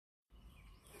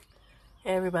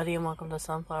Hey everybody, and welcome to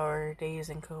Sunflower Days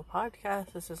and Co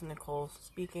podcast. This is Nicole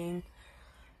speaking,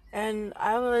 and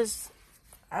I was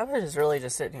just really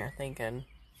just sitting here thinking,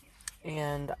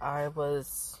 and I'm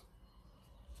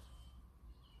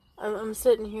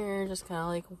sitting here just kind of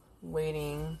like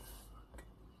waiting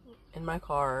in my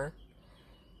car,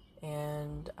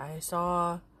 and I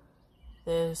saw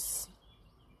this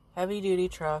heavy duty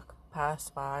truck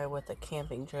pass by with a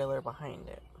camping trailer behind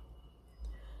it.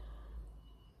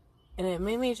 And it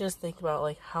made me just think about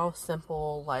like how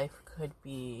simple life could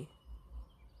be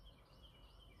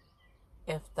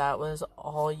if that was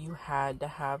all you had to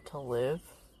have to live,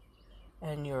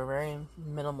 and you were very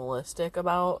minimalistic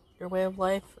about your way of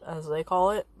life, as they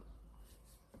call it.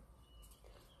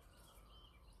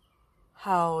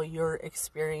 How your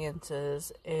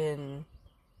experiences in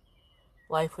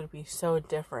life would be so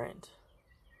different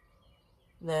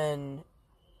than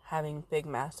having big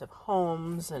massive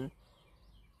homes and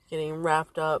getting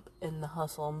wrapped up in the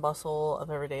hustle and bustle of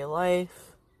everyday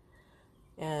life.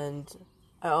 And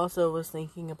I also was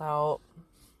thinking about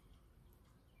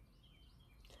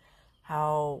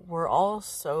how we're all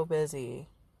so busy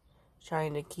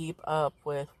trying to keep up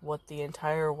with what the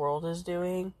entire world is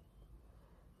doing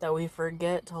that we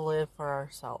forget to live for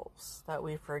ourselves, that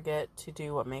we forget to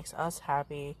do what makes us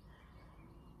happy.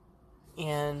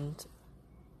 And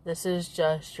this is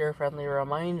just your friendly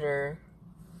reminder: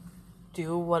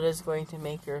 do what is going to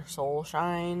make your soul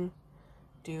shine.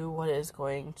 Do what is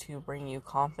going to bring you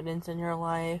confidence in your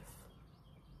life.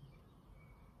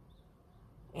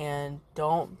 And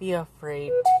don't be afraid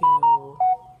to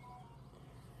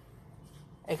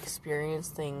experience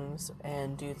things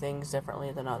and do things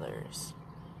differently than others.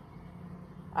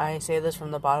 I say this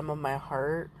from the bottom of my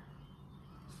heart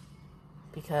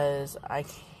because I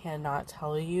cannot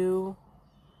tell you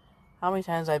how many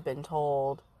times I've been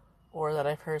told, or that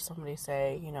I've heard somebody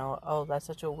say, oh, that's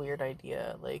such a weird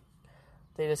idea. Like,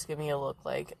 they just give me a look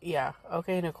like, yeah,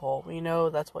 okay, Nicole, we know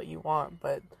that's what you want,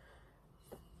 but,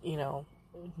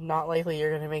 not likely you're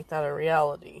going to make that a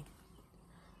reality.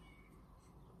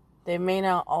 They may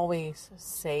not always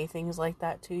say things like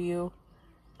that to you,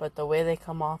 but the way they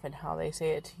come off and how they say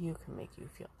it to you can make you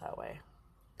feel that way.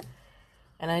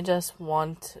 And I just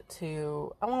want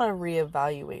to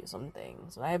reevaluate some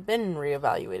things. And I've been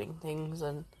reevaluating things,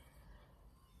 and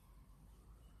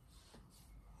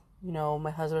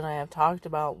my husband and I have talked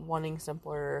about wanting a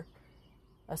simpler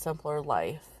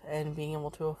life and being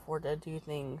able to afford to do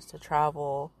things, to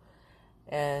travel,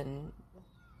 and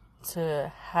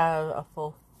to have a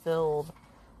fulfilled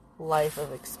life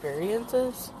of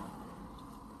experiences.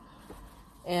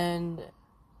 And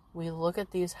we look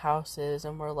at these houses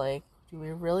and we're like, do we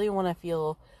really want to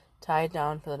feel tied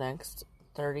down for the next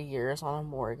 30 years on a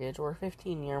mortgage or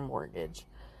 15-year mortgage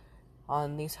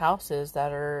on these houses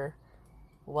that are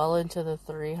well into the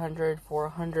 300,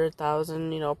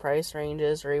 400,000, price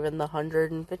ranges, or even the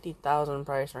 150,000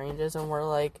 price ranges? And we're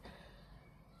like,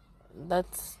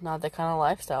 that's not the kind of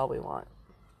lifestyle we want.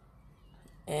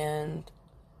 And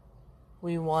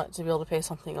we want to be able to pay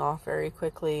something off very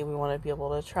quickly. We want to be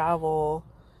able to travel,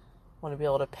 want to be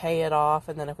able to pay it off,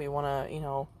 and then if we want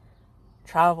to,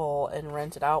 travel and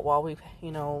rent it out while we're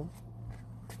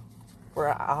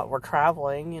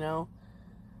traveling,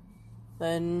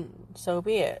 then so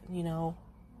be it.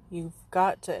 You've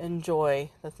got to enjoy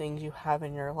the things you have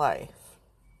in your life.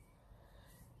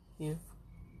 You've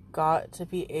got to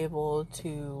be able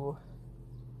to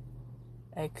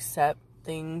accept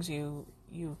things you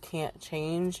can't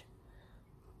change,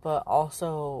 but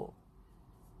also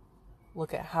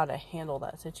look at how to handle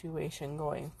that situation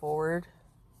going forward.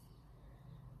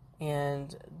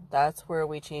 And that's where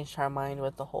we changed our mind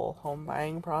with the whole home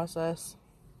buying process.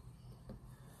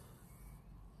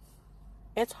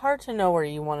 It's hard to know where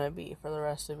you want to be for the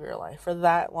rest of your life, for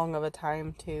that long of a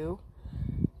time too.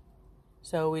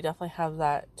 So we definitely have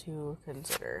that to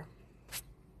consider.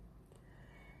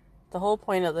 The whole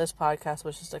point of this podcast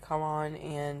was just to come on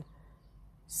and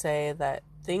say that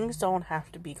things don't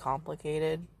have to be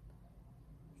complicated.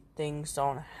 Things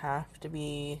don't have to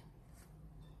be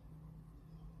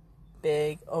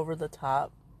big, over the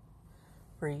top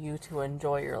for you to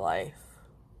enjoy your life.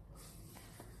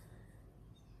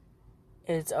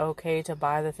 It's okay to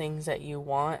buy the things that you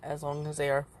want as long as they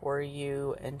are for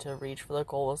you and to reach for the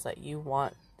goals that you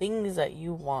want, things that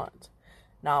you want,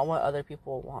 not what other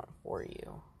people want for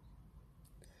you.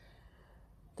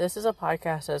 This is a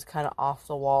podcast that's kind of off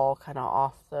the wall, kind of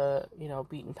off the,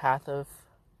 beaten path of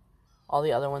all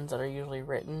the other ones that are usually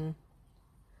written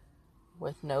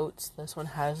with notes. This one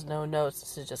has no notes.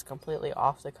 This is just completely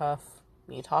off the cuff,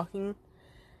 me talking.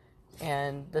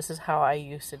 And this is how I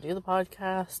used to do the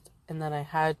podcast. And then I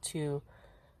had to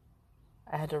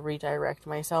redirect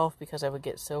myself because I would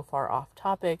get so far off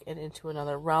topic and into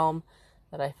another realm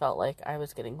that I felt like I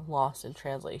was getting lost in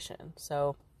translation.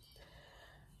 So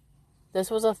this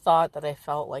was a thought that I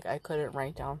felt like I couldn't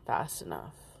write down fast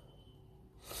enough.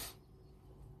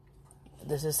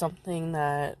 This is something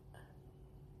that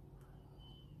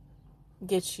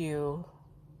gets you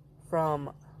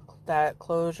from that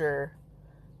closure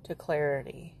to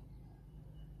clarity,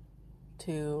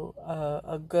 to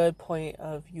a good point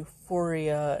of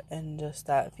euphoria and just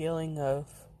that feeling of,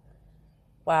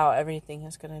 wow, everything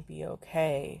is going to be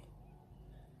okay.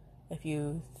 If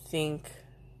you think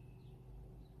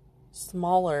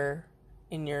smaller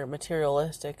in your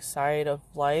materialistic side of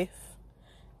life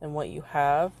and what you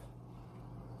have,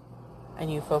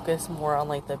 and you focus more on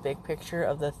like the big picture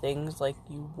of the things like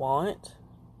you want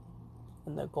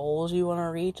and the goals you want to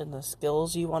reach and the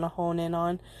skills you want to hone in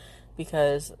on,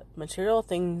 because material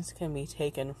things can be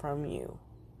taken from you,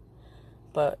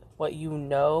 but what you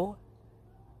know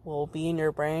will be in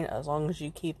your brain as long as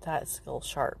you keep that skill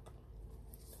sharp.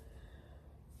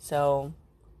 So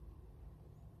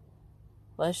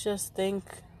let's just think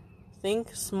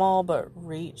small but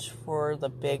reach for the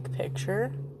big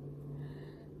picture,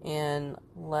 and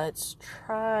let's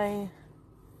try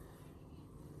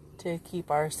to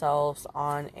keep ourselves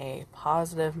on a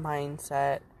positive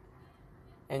mindset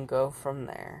and go from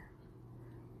there.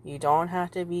 You don't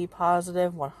have to be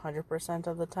positive 100%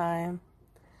 of the time.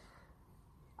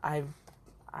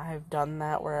 I've done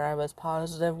that where I was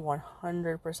positive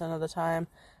 100% of the time,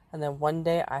 and then one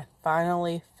day I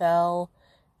finally fell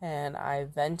and I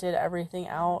vented everything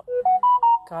out,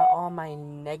 got all my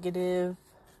negative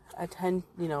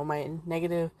my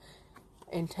negative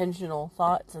intentional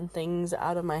thoughts and things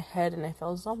out of my head, and I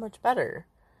felt so much better.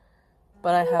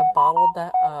 But I have bottled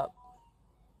that up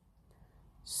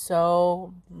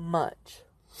so much,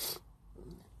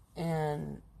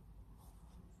 and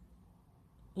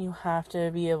you have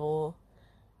to be able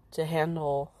to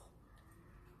handle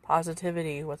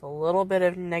positivity with a little bit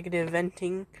of negative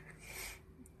venting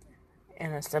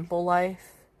and a simple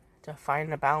life to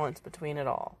find a balance between it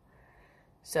all.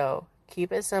 So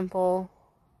keep it simple,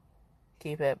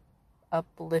 keep it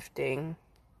uplifting,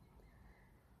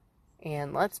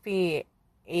 and let's be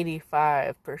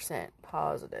 85%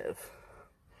 positive.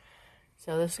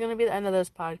 So this is going to be the end of this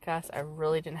podcast. I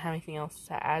really didn't have anything else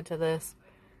to add to this,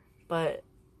 but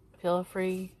feel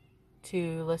free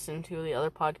to listen to the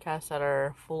other podcasts that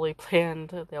are fully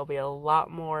planned. There'll be a lot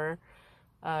more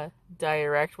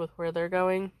direct with where they're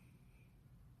going.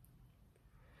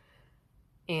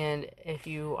 And if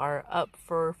you are up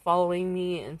for following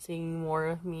me and seeing more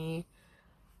of me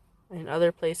in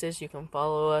other places, you can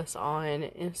follow us on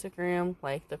Instagram,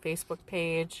 like the Facebook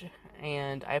page.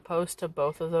 And I post to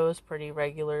both of those pretty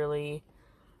regularly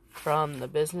from the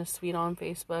business suite on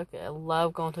Facebook. I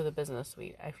love going to the business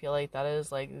suite. I feel like that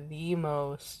is like the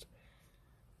most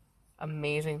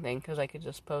amazing thing, because I could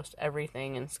just post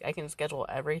everything and I can schedule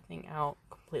everything out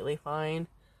completely fine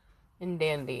and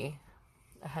dandy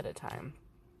ahead of time.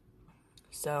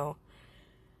 So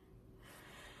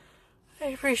I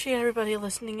appreciate everybody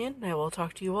listening in. I will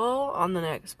talk to you all on the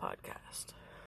next podcast.